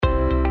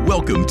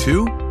Welcome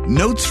to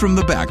Notes from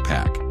the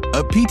Backpack,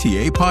 a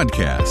PTA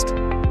podcast.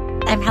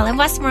 I'm Helen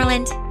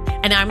Westmoreland.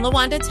 And I'm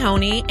LaWanda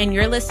Toney, and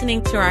you're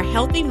listening to our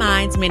Healthy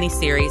Minds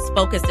miniseries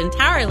focused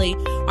entirely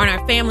on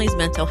our family's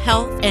mental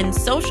health and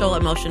social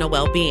emotional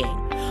well-being.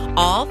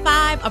 All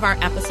 5 of our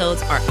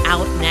episodes are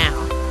out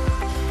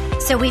now.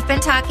 So we've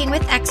been talking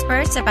with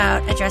experts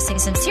about addressing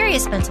some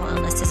serious mental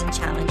illnesses and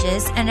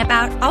challenges, and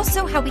about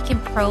also how we can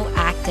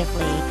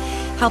proactively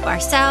help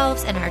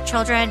ourselves and our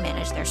children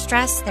manage their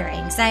stress, their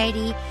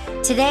anxiety.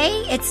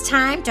 Today, it's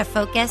time to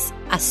focus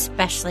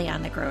especially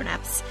on the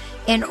grown-ups.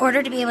 In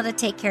order to be able to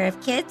take care of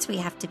kids, we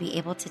have to be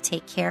able to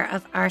take care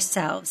of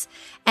ourselves.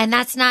 And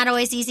that's not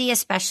always easy,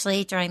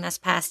 especially during this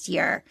past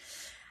year.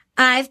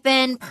 I've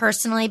been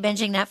personally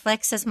binging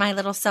Netflix as my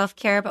little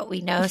self-care, but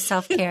we know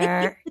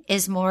self-care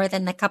is more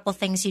than the couple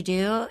things you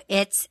do.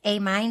 It's a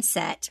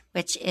mindset,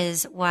 which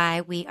is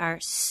why we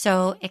are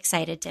so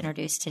excited to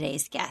introduce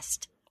today's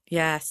guest.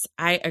 Yes,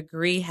 I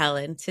agree,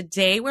 Helen.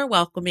 Today, we're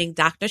welcoming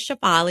Dr.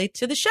 Shefali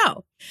to the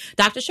show.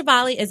 Dr.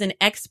 Shefali is an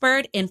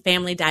expert in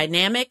family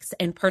dynamics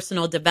and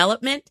personal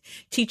development,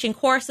 teaching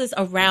courses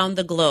around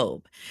the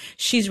globe.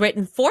 She's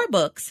written 4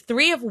 books,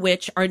 3 of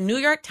which are New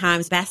York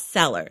Times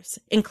bestsellers,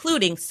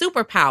 including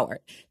Superpowered,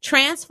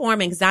 Transform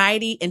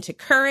Anxiety into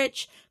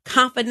Courage,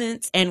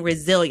 Confidence, and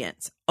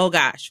Resilience. Oh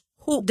gosh.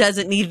 Who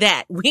doesn't need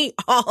that? We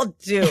all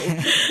do.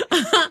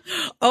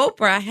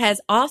 Oprah has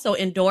also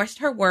endorsed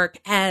her work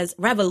as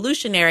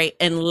revolutionary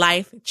and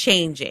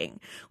life-changing.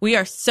 We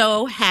are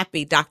so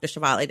happy, Dr.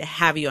 Shefali, to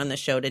have you on the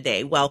show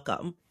today.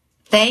 Welcome.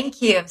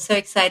 Thank you. I'm so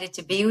excited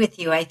to be with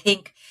you. I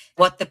think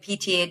what the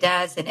PTA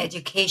does in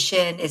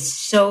education is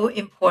so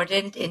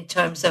important in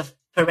terms of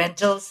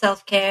parental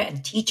self-care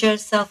and teacher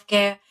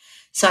self-care.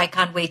 So I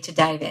can't wait to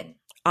dive in.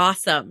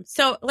 Awesome.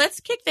 So let's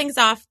kick things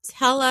off.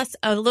 Tell us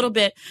a little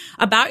bit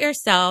about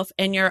yourself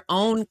and your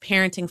own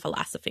parenting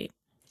philosophy.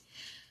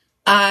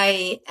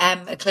 I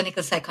am a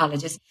clinical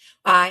psychologist.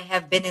 I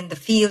have been in the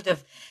field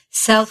of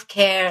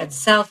self-care and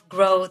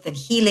self-growth and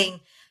healing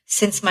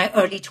since my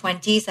early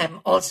 20s. I'm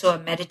also a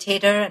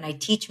meditator and I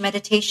teach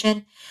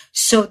meditation.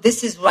 So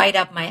this is right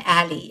up my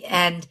alley.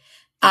 And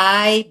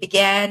I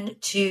began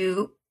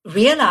to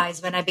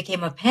realize when I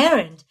became a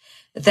parent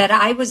that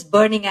I was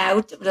burning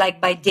out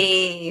like by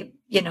day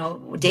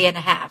and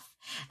a half.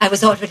 I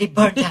was already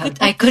burned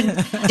out. I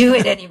couldn't do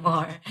it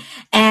anymore.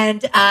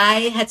 And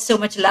I had so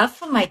much love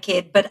for my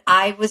kid, but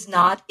I was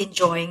not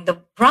enjoying the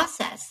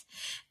process.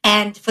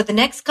 And for the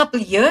next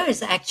couple of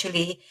years,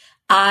 actually,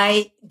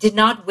 I did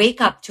not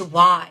wake up to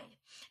why.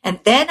 And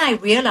then I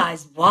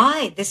realized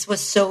why this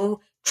was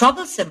so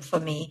troublesome for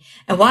me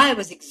and why I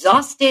was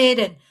exhausted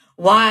and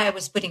why I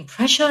was putting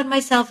pressure on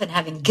myself and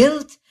having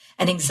guilt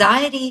and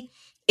anxiety.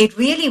 It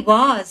really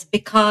was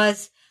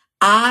because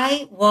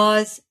I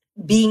was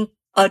being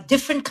a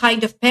different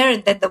kind of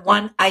parent than the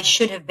one I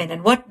should have been.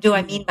 And what do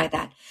I mean by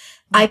that?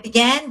 I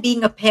began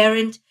being a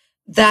parent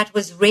that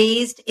was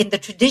raised in the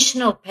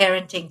traditional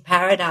parenting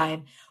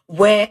paradigm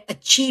where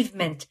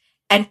achievement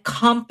and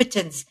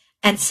competence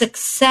and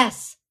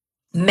success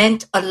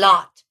meant a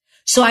lot.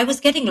 So I was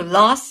getting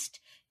lost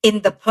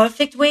in the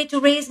perfect way to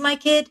raise my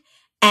kid.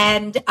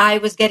 And I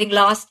was getting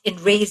lost in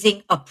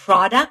raising a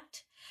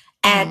product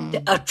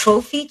and a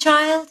trophy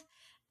child.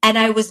 And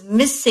I was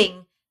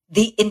missing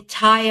the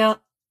entire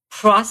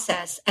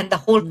process and the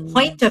whole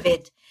point of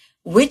it,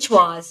 which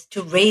was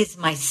to raise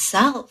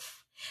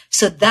myself.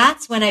 So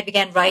that's when I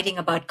began writing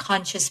about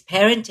conscious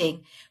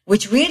parenting,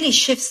 which really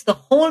shifts the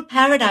whole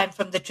paradigm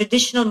from the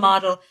traditional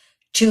model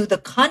to the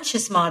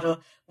conscious model,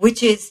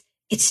 which is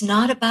it's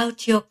not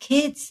about your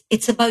kids.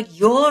 It's about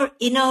your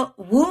inner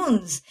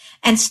wounds.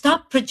 And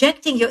stop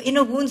projecting your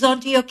inner wounds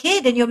onto your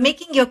kid. And you're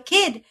making your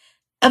kid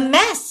a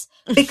mess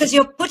because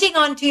you're putting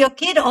onto your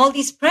kid all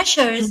these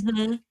pressures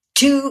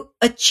to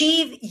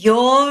achieve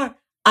your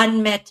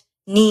unmet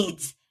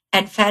needs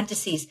and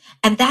fantasies.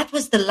 And that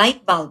was the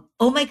light bulb.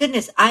 Oh my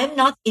goodness, I'm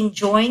not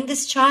enjoying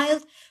this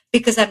child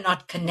because I'm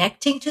not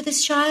connecting to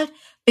this child,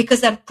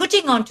 because I'm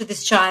putting onto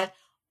this child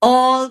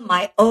all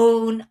my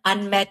own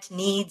unmet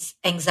needs,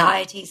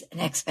 anxieties, and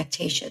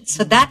expectations.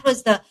 So that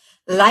was the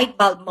light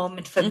bulb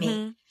moment for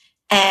me.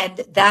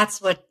 And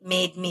that's what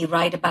made me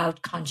write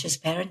about conscious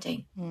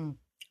parenting.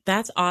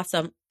 That's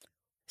awesome.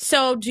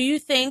 So do you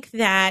think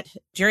that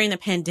during the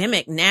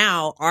pandemic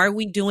now, are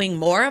we doing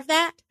more of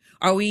that?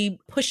 Are we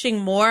pushing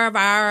more of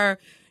our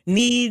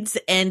needs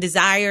and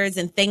desires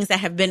and things that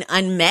have been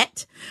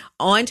unmet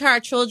onto our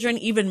children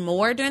even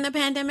more during the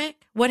pandemic?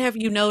 What have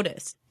you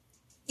noticed?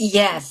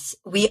 Yes,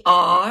 we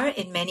are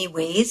in many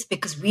ways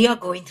because we are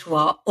going through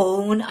our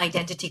own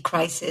identity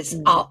crisis,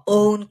 our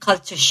own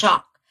culture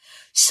shock.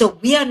 So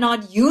we are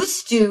not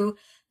used to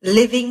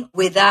living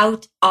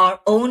without our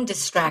own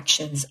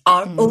distractions,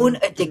 our own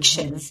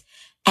addictions.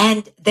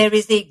 And there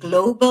is a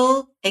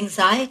global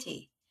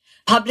anxiety.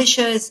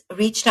 Publishers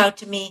reached out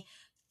to me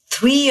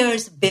 3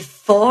 years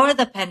before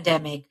the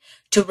pandemic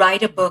to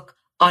write a book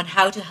on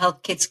how to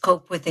help kids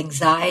cope with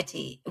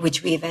anxiety,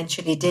 which we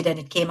eventually did, and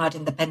it came out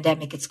in the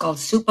pandemic. It's called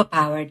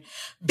Superpowered,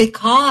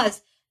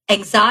 because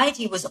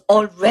anxiety was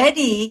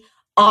already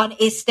on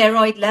a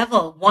steroid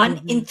level.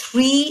 1 in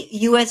 3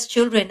 US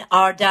children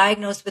are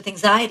diagnosed with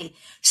anxiety.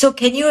 So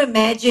can you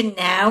imagine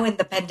now in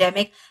the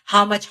pandemic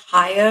how much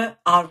higher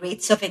our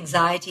rates of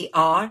anxiety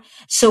are?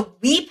 So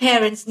we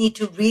parents need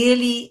to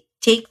really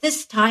take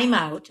this time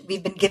out.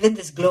 We've been given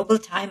this global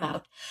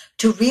timeout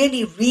to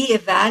really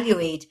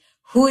reevaluate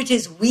who it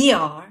is we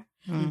are,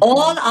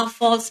 all our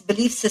false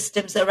belief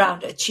systems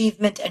around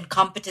achievement and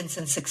competence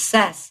and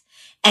success,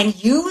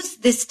 and use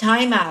this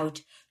time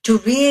out to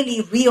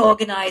really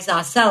reorganize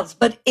ourselves.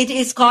 But it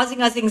is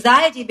causing us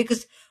anxiety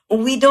because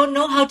we don't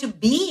know how to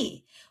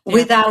be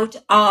without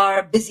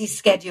our busy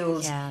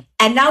schedules. Yeah.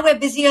 And now we're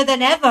busier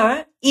than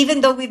ever,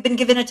 even though we've been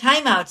given a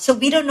timeout. So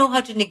we don't know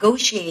how to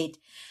negotiate,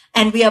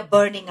 and we are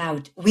burning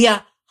out. We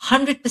are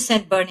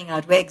 100% burning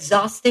out. We're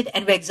exhausted,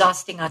 and we're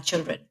exhausting our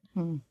children.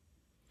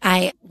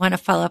 I want to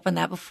follow up on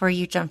that before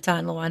you jumped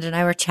on. LaWanda and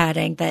I were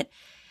chatting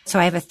so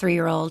I have a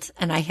 3-year-old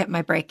and I hit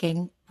my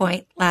breaking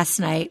point last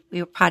night.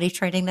 We were potty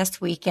training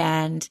this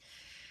weekend.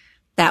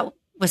 That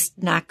was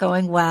not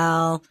going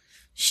well.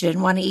 She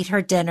didn't want to eat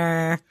her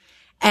dinner.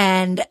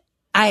 And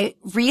I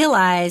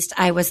realized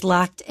I was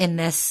locked in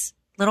this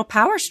little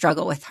power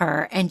struggle with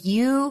her. And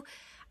you,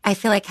 I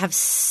feel like, have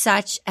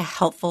such a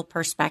helpful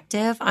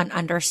perspective on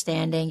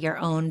understanding your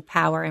own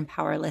power and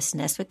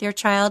powerlessness with your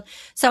child.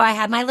 So I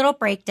had my little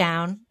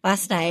breakdown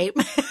last night.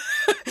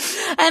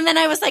 And then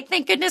I was like,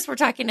 thank goodness we're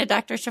talking to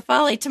Dr.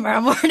 Shefali tomorrow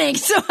morning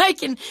so I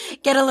can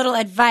get a little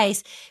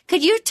advice.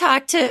 Could you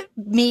talk to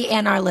me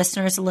and our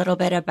listeners a little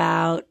bit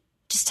about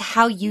just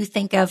how you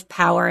think of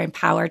power and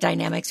power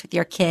dynamics with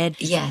your kid?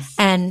 Yes.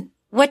 And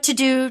what to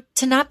do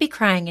to not be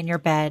crying in your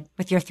bed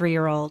with your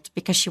 3-year-old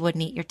because she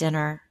wouldn't eat your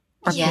dinner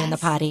or be in the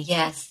potty.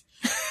 Yes.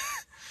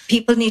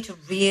 People need to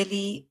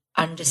really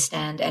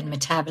understand and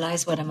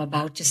metabolize what I'm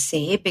about to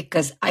say,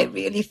 because I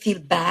really feel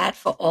bad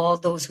for all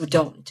those who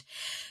don't.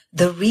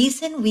 The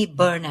reason we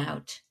burn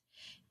out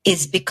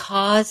is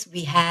because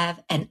we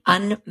have an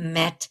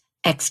unmet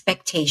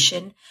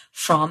expectation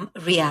from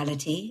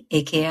reality,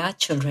 aka our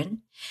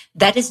children,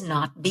 that is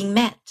not being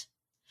met.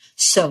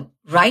 So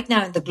right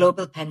now in the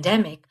global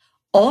pandemic,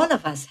 all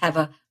of us have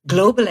a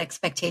global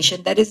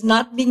expectation that is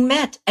not being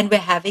met, and we're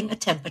having a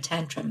temper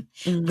tantrum.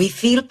 We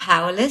feel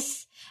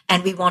powerless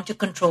and we want to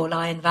control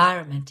our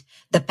environment.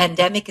 The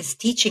pandemic is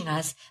teaching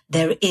us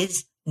there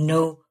is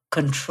no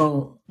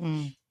control.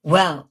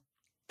 Well,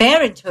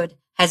 parenthood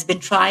has been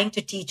trying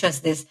to teach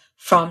us this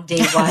from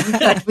day one,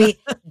 but we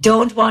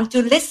don't want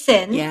to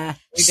listen.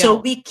 So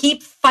we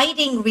keep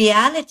fighting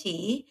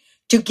reality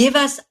to give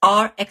us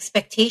our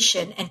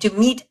expectation and to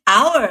meet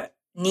our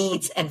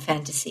needs and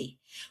fantasy.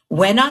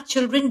 When our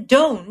children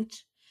don't,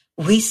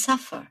 we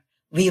suffer.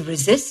 We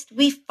resist,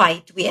 we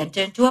fight, we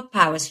enter into a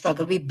power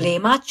struggle, we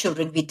blame our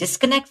children, we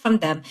disconnect from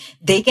them,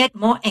 they get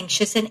more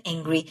anxious and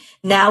angry.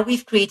 Now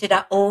we've created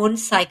our own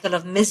cycle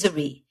of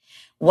misery.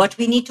 What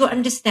we need to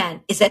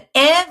understand is that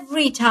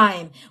every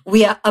time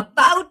we are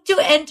about to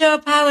enter a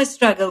power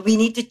struggle, we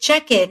need to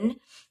check in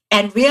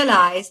and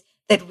realize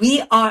that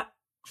we are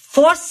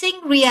forcing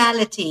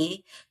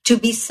reality to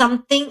be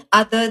something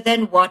other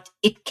than what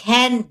it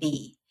can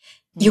be.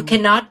 You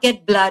cannot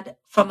get blood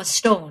from a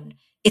stone.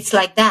 It's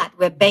like that.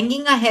 We're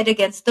banging our head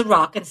against the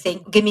rock and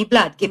saying, give me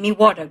blood, give me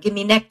water, give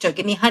me nectar,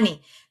 give me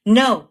honey.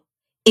 No,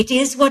 it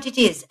is what it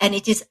is. And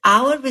it is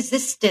our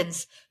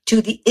resistance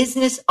to the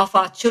isness of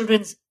our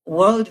children's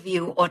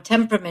worldview or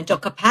temperament or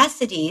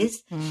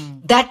capacities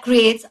that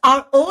creates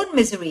our own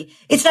misery.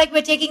 It's like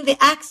we're taking the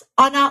axe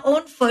on our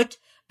own foot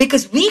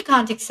because we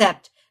can't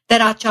accept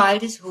that our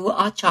child is who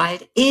our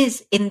child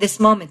is in this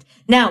moment.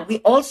 Now, we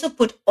also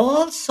put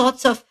all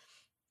sorts of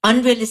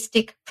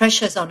unrealistic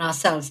pressures on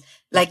ourselves,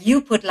 like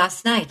you put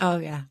last night. Oh,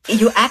 yeah.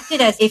 You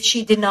acted as if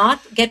she did not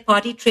get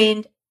potty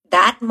trained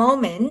that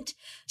moment,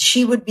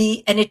 she would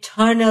be an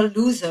eternal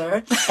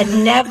loser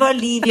and never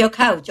leave your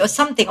couch or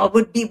something, or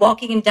would be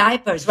walking in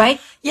diapers,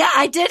 right? Yeah,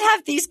 I did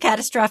have these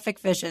catastrophic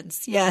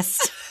visions.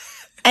 Yes.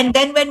 And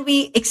then when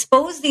we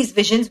expose these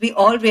visions, we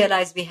all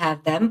realize we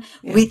have them.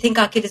 Yeah. We think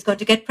our kid is going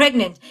to get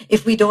pregnant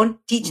if we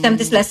don't teach them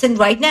this lesson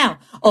right now.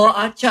 Or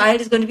our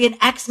child is going to be an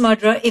axe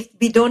murderer if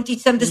we don't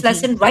teach them this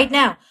lesson right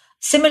now.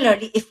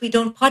 Similarly, if we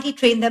don't potty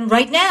train them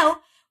right now,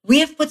 we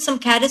have put some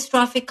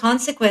catastrophic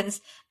consequence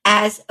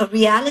as a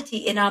reality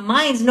in our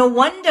minds. No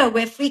wonder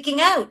we're freaking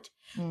out.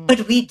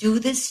 But we do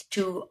this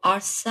to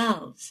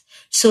ourselves.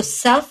 So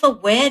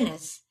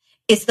self-awareness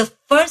is the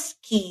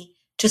first key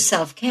to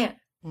self-care.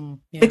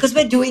 Because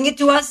we're doing it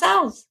to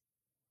ourselves.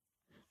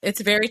 It's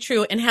very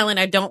true. And Helen,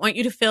 I don't want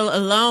you to feel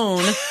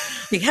alone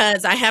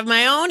because I have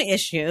my own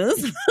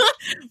issues.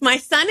 My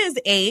son is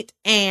 8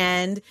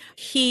 and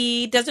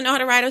he doesn't know how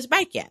to ride his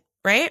bike yet,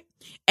 right?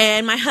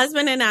 And my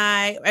husband and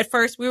I, at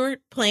first we were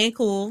playing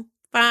cool.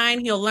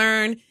 Fine, he'll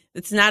learn.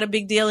 It's not a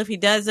big deal if he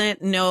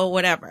doesn't know,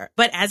 whatever.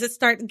 But as it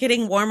starts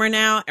getting warmer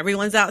now,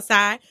 everyone's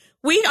outside,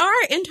 we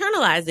are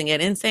internalizing it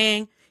and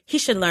saying he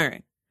should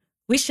learn.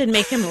 We should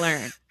make him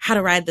learn how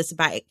to ride this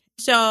bike.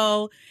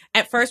 So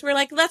at first we're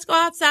like, let's go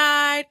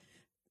outside.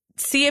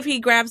 see if he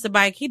grabs the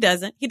bike. He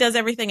doesn't. He does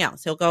everything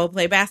else. He'll go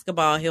play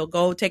basketball. He'll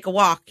go take a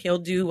walk. He'll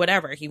do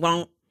whatever. He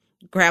won't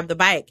grab the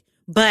bike.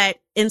 But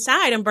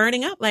inside, I'm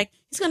burning up. Like,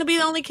 he's going to be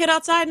the only kid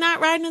outside not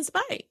riding his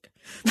bike.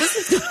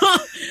 This is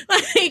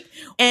like,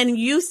 and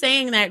you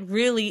saying that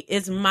really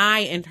is my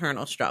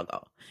internal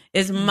struggle,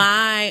 is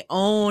my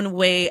own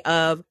way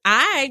of,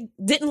 I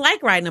didn't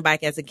like riding a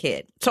bike as a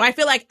kid. So I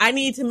feel like I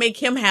need to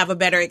make him have a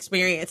better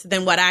experience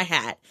than what I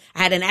had.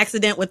 I had an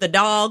accident with a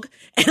dog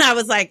and I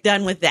was like,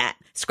 done with that.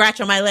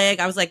 Scratch on my leg.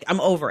 I was like, I'm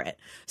over it.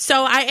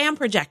 So I am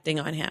projecting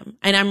on him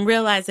and I'm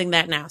realizing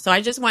that now. So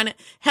I just wanted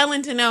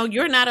Helen to know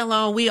you're not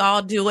alone. We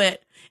all do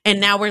it. And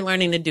now we're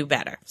learning to do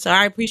better. So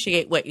I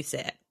appreciate what you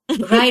said.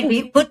 Right.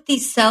 We put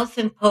these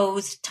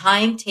self-imposed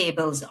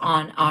timetables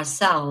on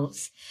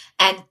ourselves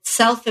and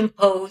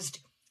self-imposed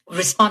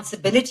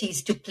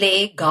responsibilities to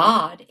play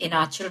God in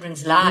our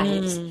children's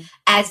lives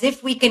as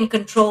if we can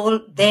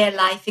control their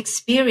life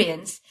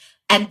experience.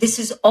 And this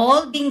is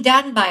all being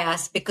done by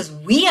us because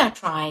we are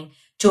trying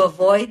to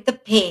avoid the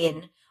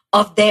pain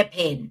of their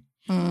pain.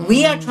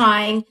 We are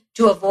trying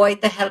to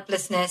avoid the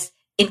helplessness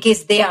in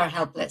case they are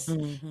helpless.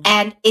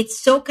 And it's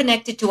so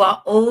connected to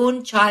our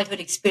own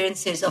childhood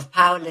experiences of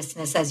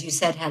powerlessness, as you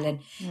said, Helen.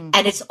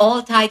 And it's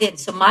all tied in.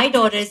 So my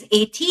daughter is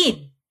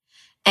 18,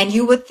 and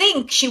you would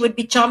think she would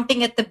be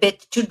chomping at the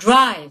bit to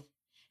drive.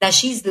 Now,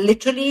 she's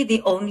literally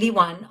the only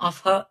one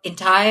of her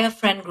entire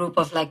friend group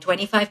of like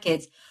 25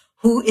 kids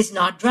who is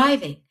not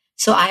driving.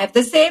 So I have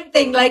the same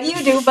thing like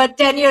you do, but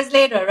 10 years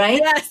later, right?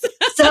 Yes.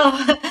 So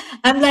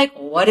I'm like,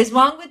 what is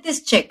wrong with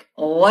this chick?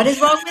 What is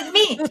wrong with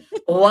me?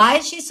 Why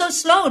is she so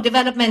slow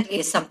developmentally?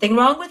 Is something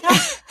wrong with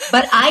her?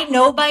 But I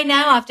know by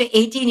now, after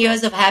 18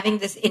 years of having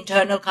this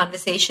internal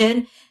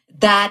conversation,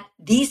 that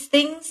these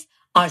things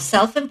are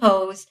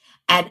self-imposed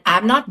and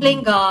I'm not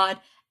playing God.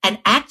 And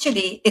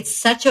actually, it's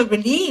such a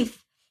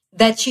relief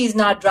that she's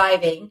not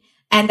driving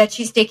and that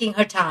she's taking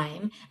her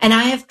time. And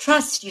I have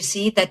trust, you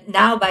see, that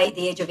now by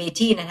the age of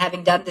 18 and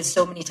having done this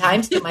so many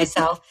times to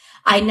myself,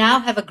 I now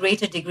have a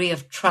greater degree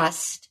of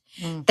trust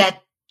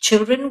that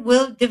children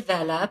will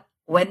develop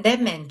when they're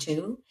meant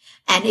to.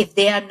 And if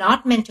they are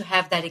not meant to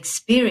have that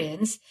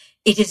experience,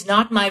 it is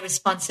not my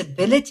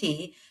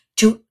responsibility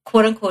to,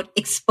 quote unquote,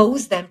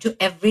 expose them to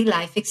every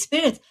life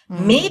experience.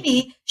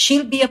 Maybe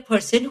she'll be a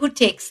person who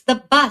takes the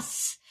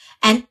bus.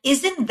 And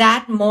isn't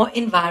that more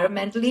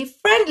environmentally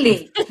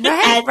friendly?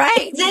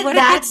 Right. Isn't What a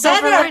that good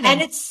silver better? lining.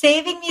 And it's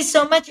saving me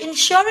so much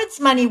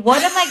insurance money.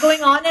 What am I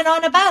going on and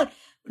on about?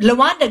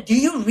 Lawanda, do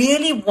you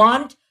really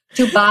want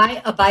to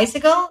buy a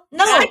bicycle?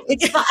 No.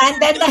 It's fine.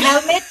 And then the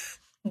helmet.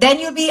 Then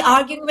you'll be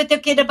arguing with your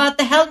kid about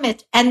the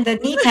helmet and the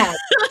knee pad.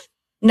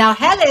 Now,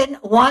 Helen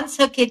wants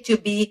her kid to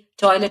be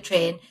toilet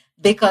trained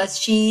because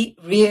she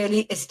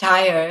really is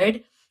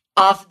tired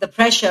of the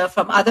pressure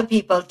from other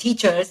people,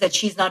 teachers, that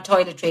she's not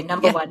toilet trained,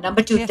 number one.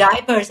 Number two,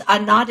 diapers are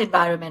not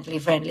environmentally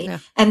friendly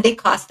and they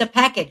cost a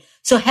packet.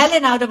 So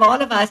Helen, out of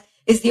all of us,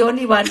 is the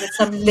only one with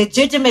some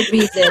legitimate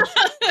reason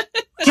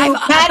to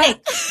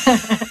panic.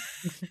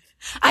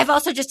 I've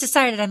also just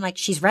decided, I'm like,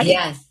 she's ready.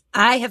 Yes.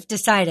 I have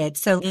decided.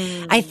 So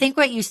I think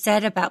what you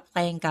said about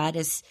playing God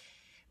is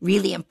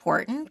really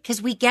important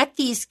because we get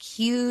these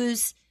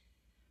cues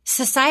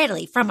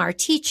societally from our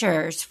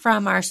teachers,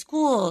 from our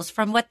schools,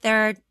 from what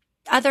their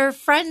other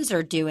friends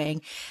are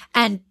doing,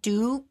 and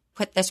do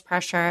put this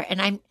pressure.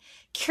 And I'm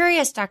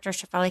curious, Dr.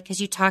 Shefali,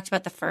 because you talked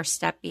about the first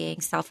step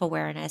being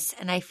self-awareness.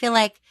 And I feel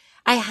like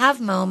I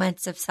have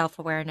moments of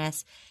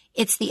self-awareness.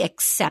 It's the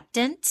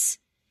acceptance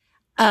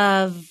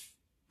of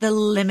the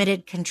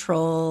limited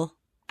control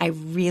I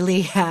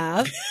really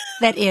have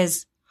that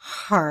is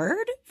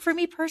hard for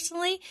me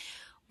personally.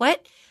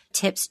 What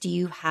tips do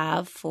you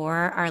have for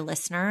our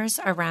listeners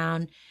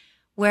around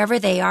wherever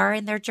they are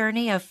in their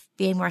journey of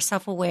being more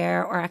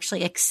self-aware or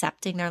actually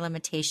accepting their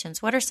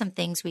limitations? What are some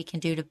things we can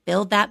do to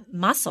build that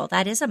muscle?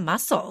 That is a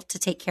muscle to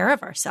take care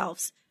of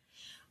ourselves.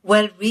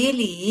 Well,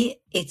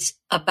 really, it's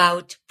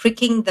about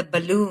pricking the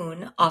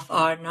balloon of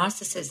our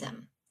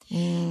narcissism.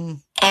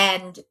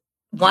 And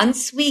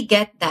once we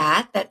get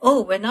that,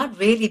 oh, we're not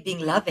really being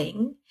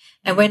loving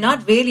and we're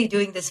not really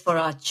doing this for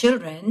our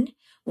children.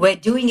 We're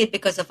doing it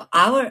because of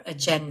our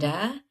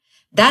agenda.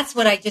 That's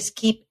what I just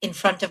keep in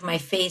front of my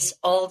face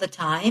all the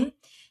time.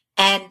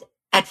 And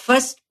at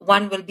first,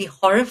 one will be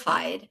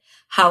horrified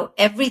how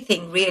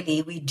everything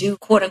really we do,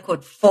 quote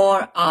unquote,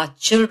 for our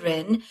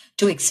children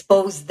to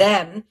expose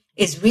them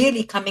is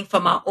really coming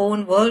from our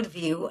own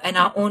worldview and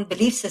our own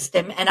belief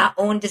system and our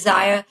own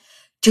desire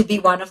to be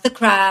one of the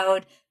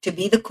crowd, to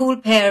be the cool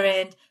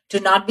parent, to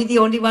not be the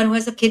only one who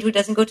has a kid who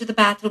doesn't go to the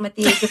bathroom at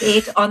the age of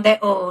 8 on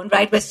their own,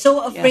 right? We're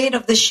so afraid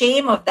of the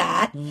shame of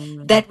that,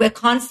 that we're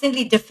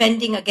constantly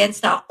defending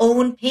against our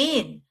own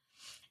pain.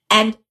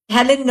 And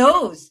Helen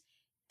knows.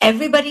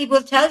 Everybody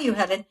will tell you,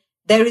 Helen,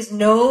 there is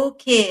no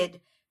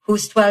kid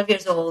who's 12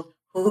 years old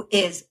who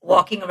is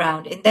walking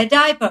around in their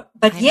diaper.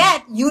 But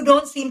yet you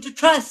don't seem to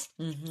trust.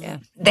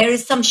 There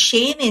is some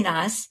shame in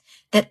us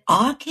that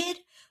our kid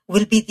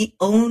will be the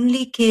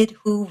only kid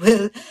who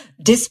will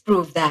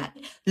disprove that.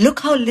 Look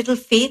how little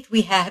faith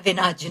we have in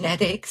our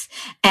genetics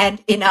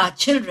and in our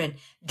children.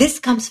 This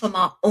comes from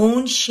our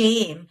own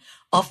shame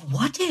of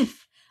what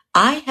if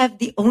I have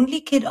the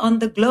only kid on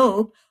the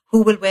globe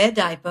who will wear a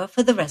diaper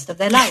for the rest of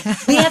their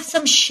life. We have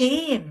some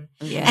shame.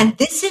 Yeah. And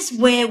this is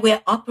where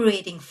we're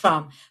operating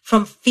from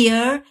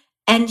fear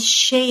and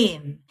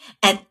shame.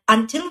 And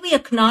until we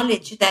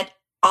acknowledge that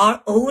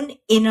our own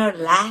inner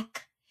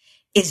lack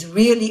is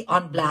really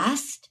on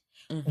blast,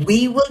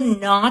 we will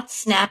not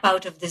snap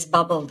out of this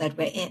bubble that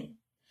we're in.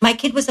 My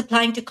kid was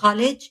applying to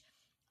college.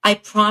 I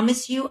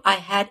promise you, I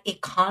had a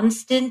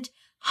constant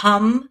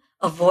hum,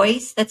 a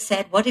voice that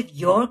said, what if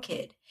your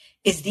kid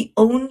is the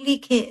only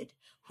kid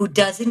who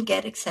doesn't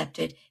get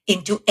accepted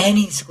into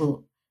any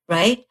school,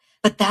 right?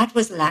 But that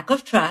was lack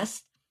of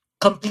trust,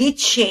 complete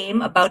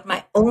shame about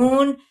my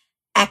own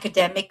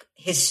academic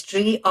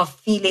history of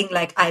feeling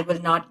like I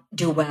will not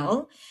do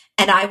well.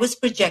 And I was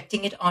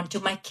projecting it onto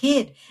my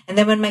kid. And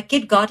then when my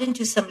kid got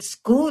into some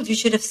schools, you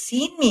should have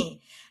seen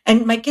me.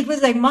 And my kid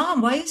was like,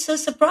 Mom, why are you so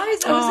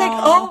surprised? I was like,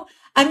 oh,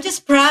 I'm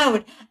just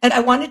proud. And I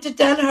wanted to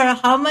tell her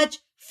how much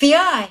fear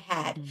I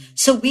had.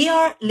 So we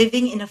are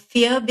living in a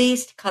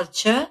fear-based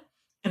culture.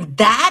 And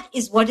that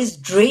is what is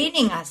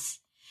draining us.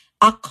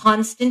 Our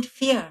constant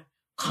fear.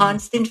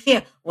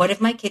 What if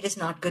my kid is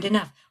not good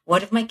enough?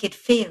 What if my kid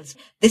fails?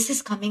 This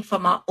is coming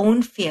from our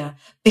own fear.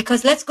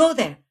 Because let's go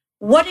there.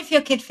 What if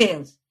your kid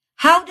fails?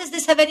 How does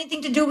this have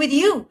anything to do with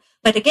you?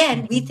 But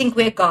again, we think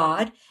we're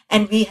God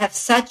and we have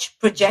such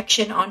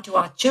projection onto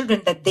our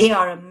children that they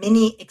are a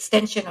mini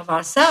extension of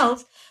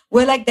ourselves.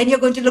 We're like, then you're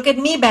going to look at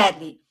me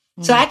badly.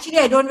 So actually,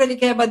 I don't really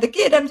care about the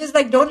kid. I'm just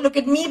like, don't look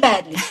at me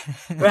badly,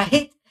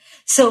 right?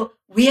 So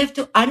we have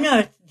to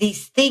unearth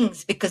these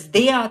things because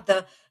they are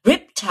the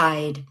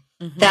riptide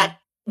that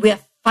we're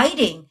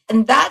fighting.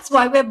 And that's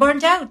why we're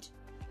burnt out.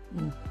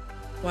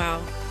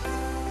 Wow.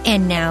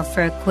 And now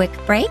for a quick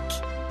break.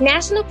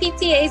 National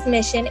PTA's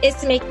mission is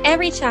to make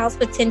every child's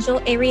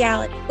potential a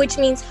reality, which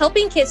means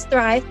helping kids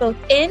thrive both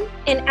in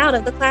and out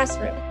of the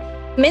classroom.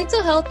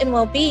 Mental health and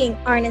well-being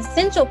are an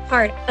essential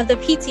part of the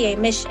PTA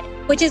mission,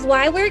 which is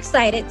why we're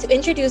excited to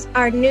introduce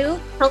our new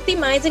Healthy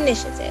Minds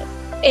initiative.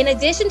 In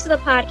addition to the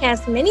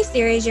podcast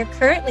miniseries you're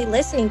currently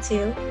listening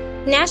to,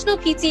 National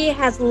PTA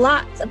has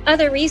lots of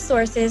other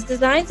resources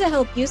designed to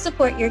help you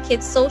support your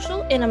kids'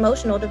 social and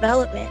emotional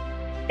development.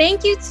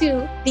 Thank you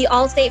to the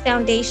Allstate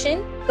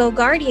Foundation, Go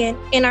Guardian,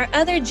 and our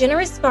other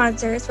generous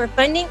sponsors for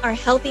funding our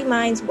Healthy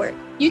Minds work.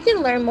 You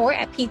can learn more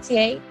at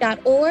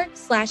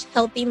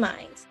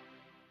pta.org/healthyminds.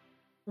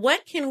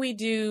 What can we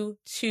do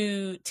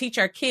to teach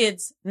our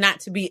kids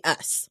not to be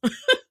us?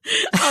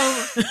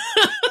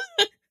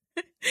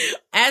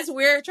 As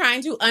we're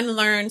trying to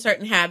unlearn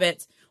certain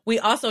habits, we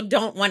also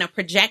don't want to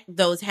project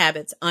those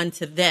habits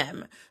onto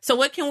them. So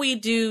what can we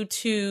do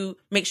to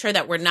make sure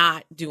that we're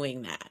not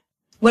doing that?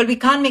 Well, we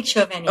can't make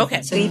sure of anything.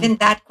 Okay. So even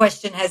that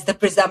question has the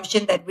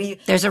presumption that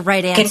there's a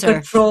right answer. Can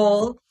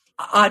control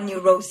our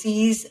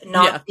neuroses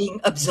not being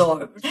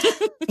absorbed.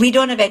 We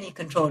don't have any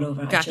control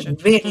over our children.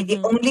 Really,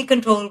 the only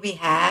control we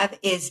have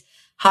is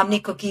how many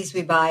cookies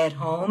we buy at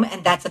home,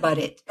 and that's about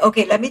it.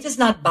 Okay, let me just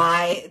not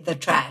buy the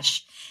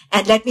trash,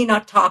 and let me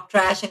not talk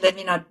trash, and let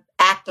me not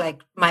act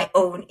like my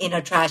own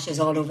inner trash is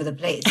all over the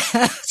place.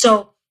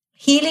 So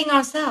healing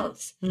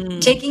ourselves,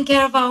 taking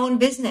care of our own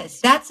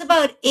business. That's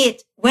about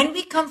it. When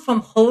we come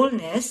from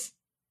wholeness,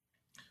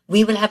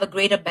 we will have a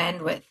greater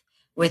bandwidth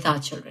with our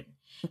children.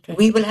 Okay.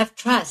 We will have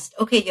trust.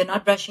 Okay, you're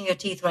not brushing your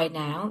teeth right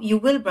now. You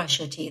will brush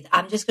your teeth.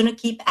 I'm just going to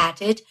keep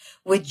at it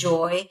with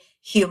joy,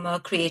 humor,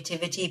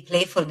 creativity,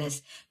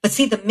 playfulness. But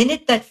see, the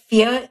minute that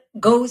fear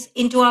goes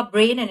into our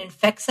brain and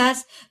infects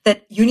us,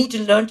 that you need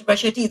to learn to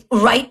brush your teeth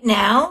right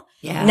now,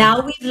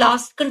 now we've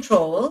lost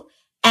control.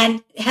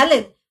 And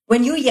Helen,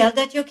 when you yelled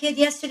at your kid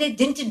yesterday,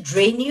 didn't it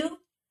drain you?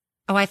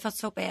 Oh, I felt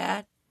so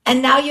bad.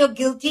 And now you're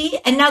guilty.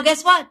 And now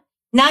guess what?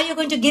 Now you're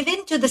going to give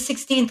in to the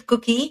 16th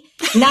cookie.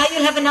 Now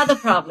you'll have another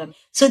problem.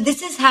 So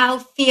this is how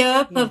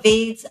fear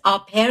pervades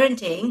our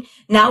parenting.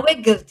 Now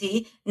we're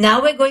guilty.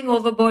 Now we're going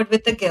overboard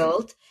with the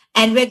guilt.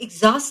 And we're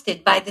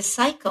exhausted by the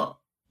cycle.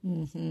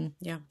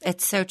 Yeah,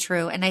 it's so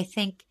true. And I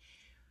think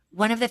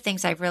one of the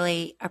things I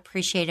really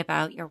appreciate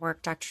about your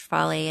work, Dr.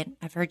 Shefali, and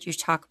I've heard you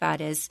talk about,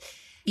 is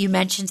you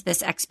mentioned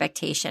this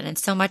expectation. And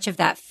so much of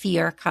that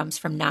fear comes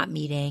from not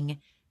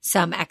meeting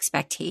some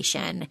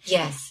expectation.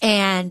 Yes.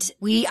 And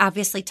we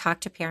obviously talk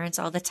to parents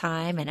all the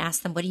time and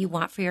ask them, what do you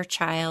want for your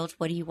child?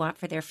 What do you want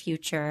for their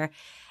future?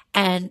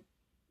 And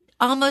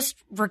almost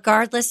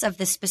regardless of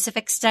the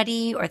specific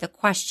study or the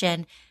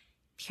question,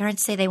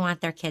 parents say they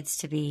want their kids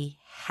to be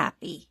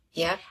happy.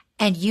 Yeah.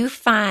 And you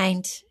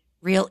find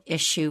real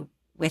issue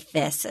with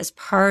this as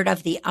part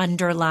of the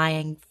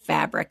underlying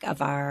fabric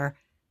of our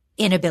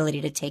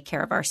inability to take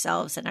care of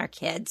ourselves and our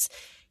kids.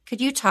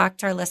 Could you talk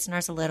to our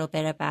listeners a little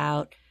bit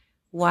about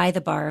why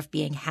the bar of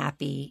being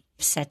happy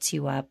sets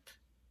you up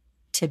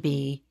to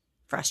be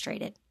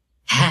frustrated?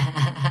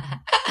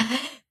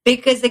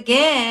 Because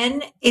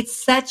again, it's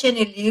such an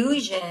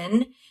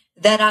illusion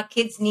that our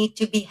kids need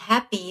to be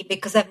happy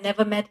because I've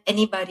never met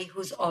anybody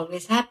who's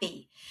always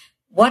happy.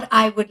 What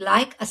I would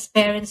like us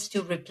parents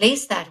to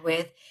replace that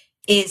with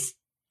is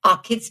our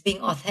kids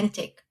being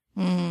authentic.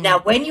 Now,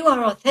 when you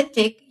are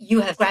authentic, you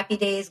have crappy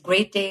days,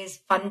 great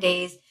days, fun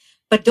days,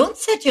 but don't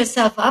set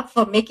yourself up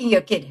for making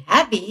your kid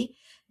happy.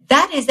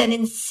 That is an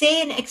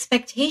insane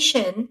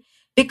expectation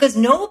because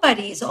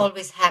nobody is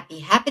always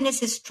happy.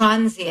 Happiness is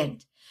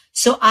transient.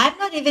 So I'm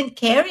not even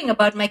caring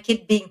about my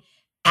kid being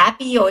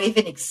happy or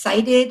even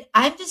excited.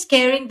 I'm just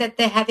caring that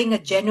they're having a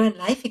genuine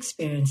life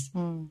experience.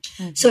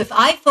 So if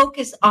I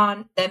focus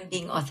on them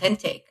being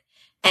authentic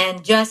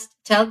and just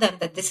tell them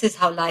that this is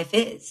how life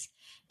is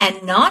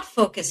and not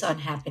focus on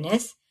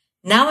happiness,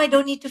 now I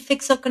don't need to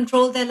fix or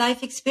control their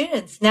life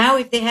experience. Now,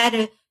 if they had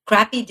a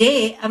crappy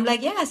day, I'm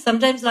like, yeah,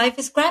 sometimes life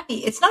is crappy.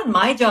 It's not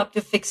my job to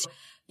fix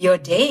your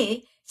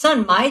day. It's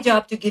not my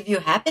job to give you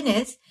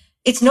happiness.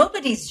 It's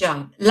nobody's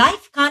job.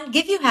 Life can't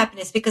give you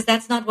happiness because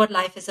that's not what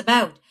life is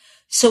about.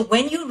 So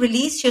when you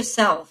release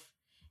yourself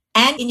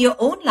and in your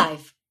own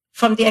life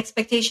from the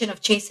expectation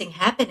of chasing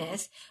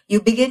happiness,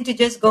 you begin to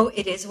just go,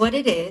 it is what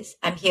it is.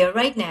 I'm here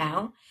right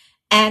now.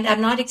 And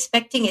I'm not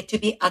expecting it to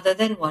be other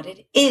than what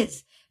it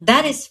is.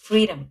 That is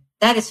freedom.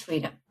 That is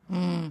freedom.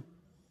 And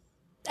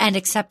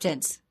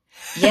acceptance.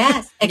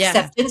 Yes.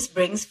 Acceptance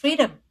brings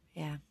freedom.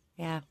 Yeah.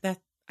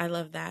 I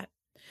love that.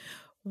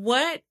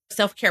 What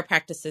self-care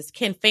practices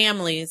can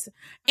families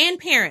and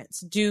parents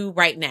do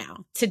right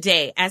now,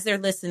 today, as they're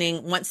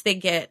listening, once they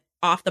get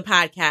off the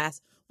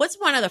podcast? What's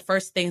one of the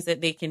first things that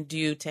they can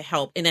do to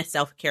help in a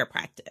self-care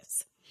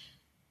practice?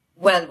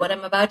 Well, what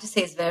I'm about to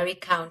say is very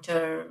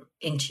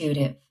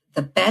counterintuitive.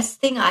 The best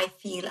thing I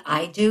feel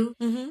I do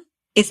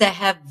is I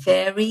have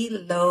very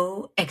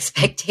low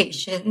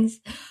expectations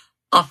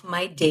of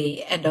my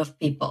day and of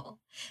people.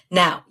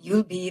 Now,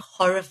 you'll be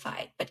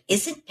horrified, but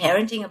isn't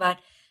parenting about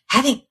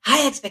having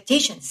high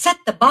expectations? Set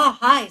the bar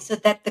high so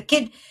that the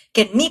kid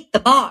can meet the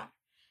bar.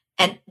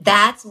 And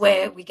that's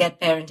where we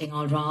get parenting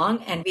all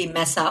wrong and we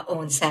mess our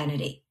own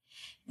sanity.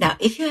 Now,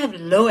 if you have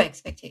low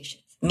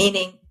expectations,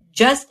 meaning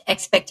just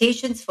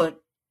expectations for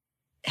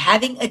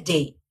having a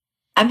day,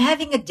 I'm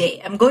having a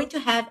day, I'm going to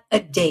have a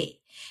day,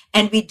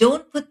 and we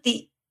don't put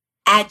the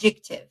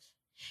adjective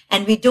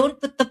and we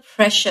don't put the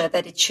pressure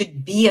that it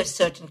should be a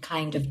certain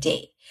kind of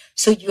day.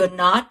 So you're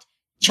not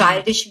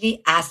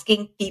childishly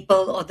asking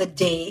people or the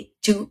day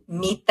to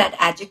meet that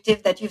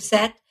adjective that you've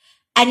set,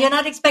 and you're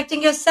not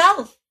expecting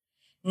yourself.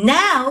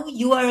 Now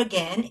you are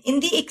again in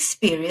the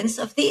experience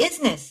of the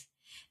isness.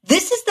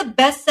 This is the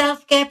best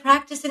self-care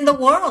practice in the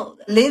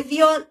world. Live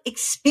your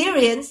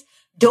experience.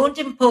 Don't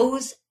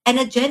impose an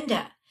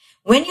agenda.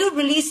 When you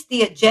release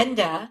the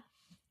agenda,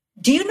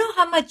 do you know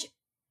how much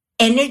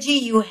energy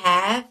you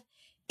have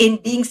in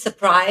being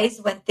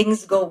surprised when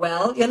things go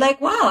well? You're like,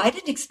 wow, I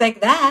didn't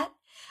expect that.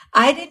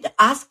 I didn't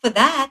ask for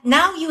that.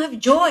 Now you have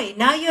joy.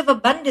 Now you have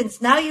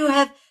abundance. Now you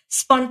have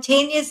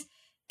spontaneous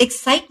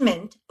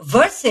excitement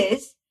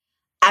versus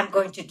I'm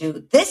going to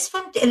do this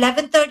from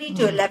 11:30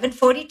 to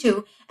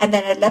 11:42. And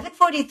then at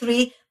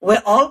 11:43,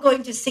 we're all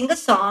going to sing a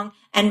song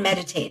and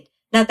meditate.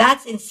 Now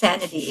that's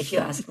insanity, if you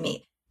ask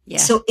me. Yeah.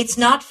 So it's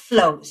not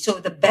flow. So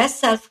the best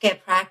self-care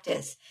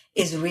practice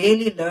is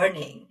really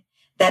learning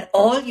that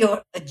all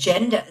your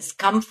agendas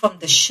come from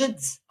the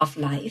shoulds of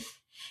life.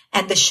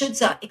 And the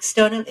shoulds are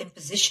external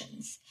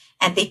impositions.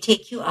 And they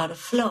take you out of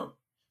flow.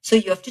 So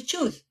you have to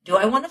choose. Do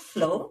I want to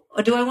flow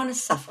or do I want to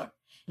suffer?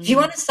 If you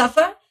want to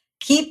suffer,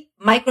 keep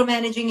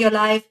micromanaging your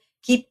life.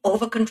 Keep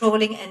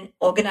over-controlling and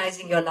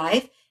organizing your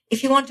life.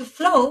 If you want to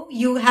flow,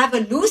 you have a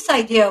loose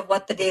idea of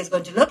what the day is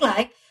going to look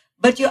like,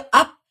 but you're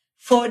up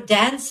for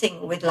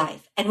dancing with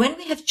life. And when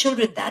we have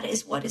children, that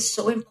is what is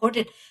so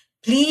important.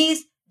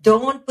 Please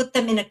don't put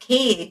them in a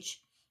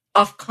cage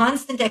of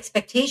constant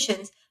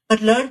expectations,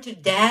 but learn to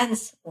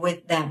dance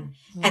with them.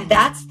 And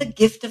that's the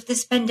gift of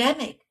this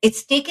pandemic.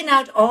 It's taken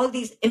out all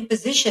these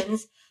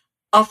impositions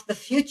of the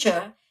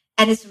future,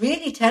 and it's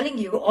really telling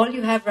you all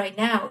you have right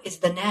now is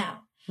the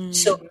now.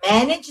 So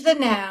manage the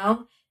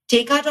now,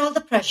 take out all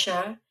the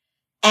pressure,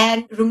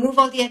 and remove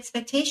all the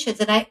expectations.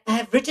 And I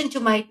have written to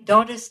my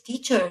daughter's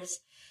teachers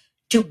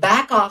to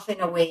back off in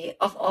a way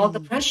of all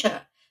the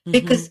pressure,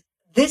 because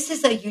this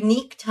is a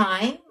unique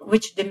time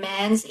which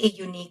demands a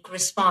unique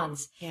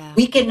response. Yeah.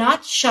 We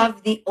cannot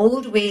shove the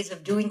old ways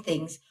of doing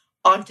things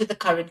onto the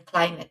current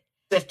climate.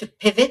 We have to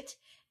pivot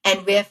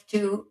and we have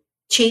to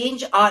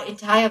change our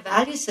entire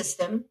value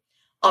system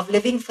of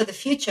living for the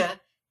future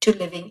to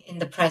living in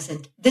the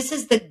present. This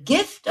is the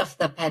gift of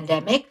the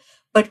pandemic,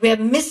 but we're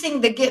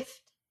missing the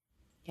gift.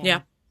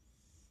 Yeah.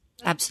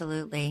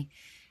 Absolutely.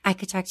 I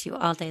could talk to you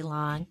all day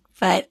long,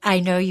 but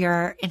I know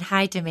you're in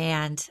high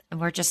demand, and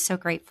we're just so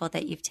grateful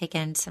that you've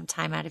taken some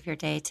time out of your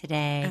day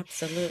today.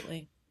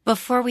 Absolutely.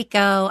 Before we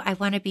go, I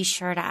want to be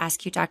sure to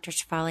ask you, Dr.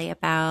 Shefali,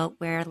 about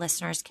where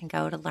listeners can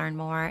go to learn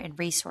more and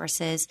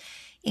resources,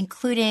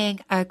 including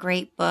a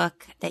great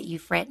book that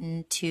you've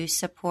written to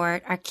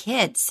support our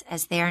kids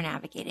as they are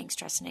navigating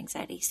stress and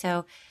anxiety.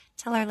 So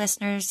tell our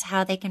listeners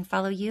how they can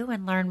follow you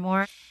and learn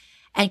more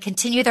and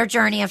continue their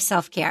journey of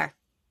self-care.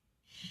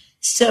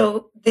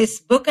 So this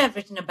book I've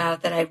written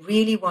about that I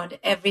really want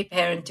every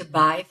parent to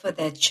buy for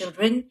their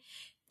children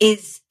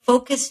is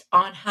focused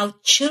on how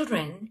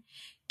children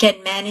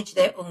can manage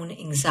their own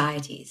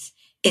anxieties.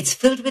 It's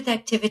filled with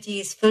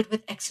activities, filled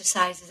with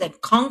exercises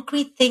and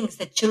concrete things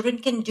that children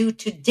can do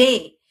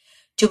today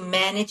to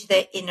manage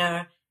their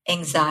inner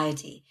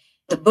anxiety.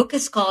 The book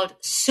is called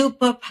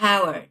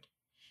Superpowered.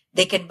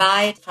 They can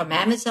buy it from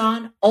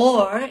Amazon,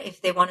 or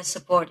if they want to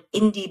support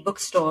indie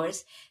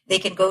bookstores, they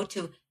can go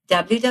to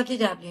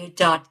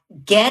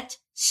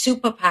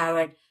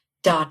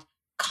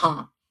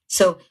www.getsuperpowered.com.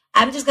 So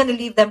I'm just going to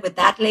leave them with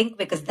that link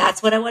because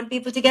that's what I want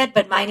people to get.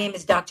 But my name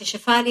is Dr.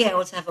 Shefali. I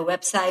also have a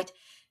website,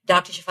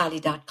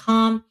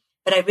 drshefali.com.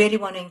 But I really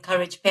want to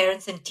encourage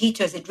parents and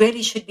teachers. It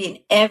really should be in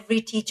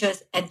every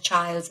teacher's and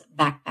child's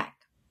backpack.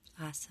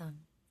 Awesome.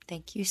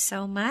 Thank you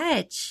so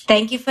much.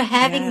 Thank you for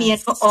having me and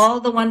for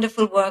all the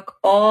wonderful work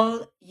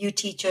all you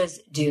teachers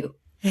do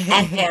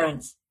and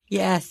parents.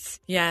 Yes.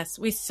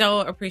 We so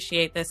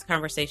appreciate this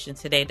conversation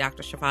today,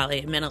 Dr.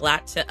 Shefali. It meant a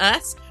lot to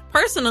us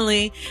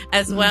personally,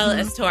 as well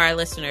as to our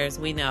listeners,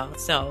 we know.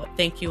 So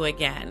thank you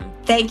again.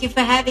 Thank you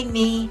for having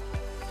me.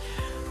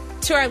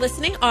 To our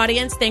listening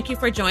audience, thank you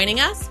for joining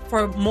us.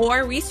 For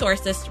more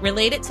resources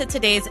related to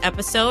today's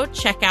episode,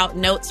 check out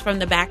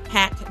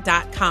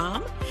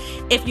notesfromthebackpack.com.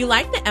 If you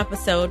like the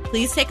episode,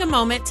 please take a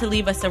moment to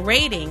leave us a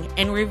rating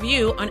and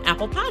review on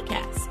Apple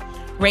Podcasts.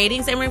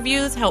 Ratings and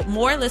reviews help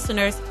more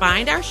listeners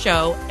find our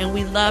show, and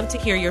we love to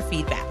hear your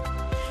feedback.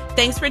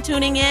 Thanks for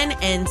tuning in,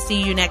 and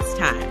see you next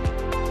time.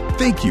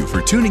 Thank you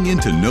for tuning in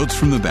to Notes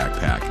from the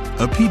Backpack,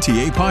 a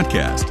PTA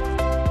podcast.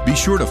 Be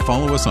sure to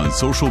follow us on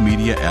social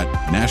media at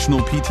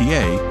National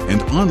PTA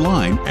and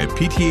online at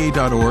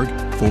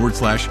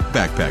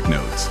pta.org/backpack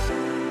notes.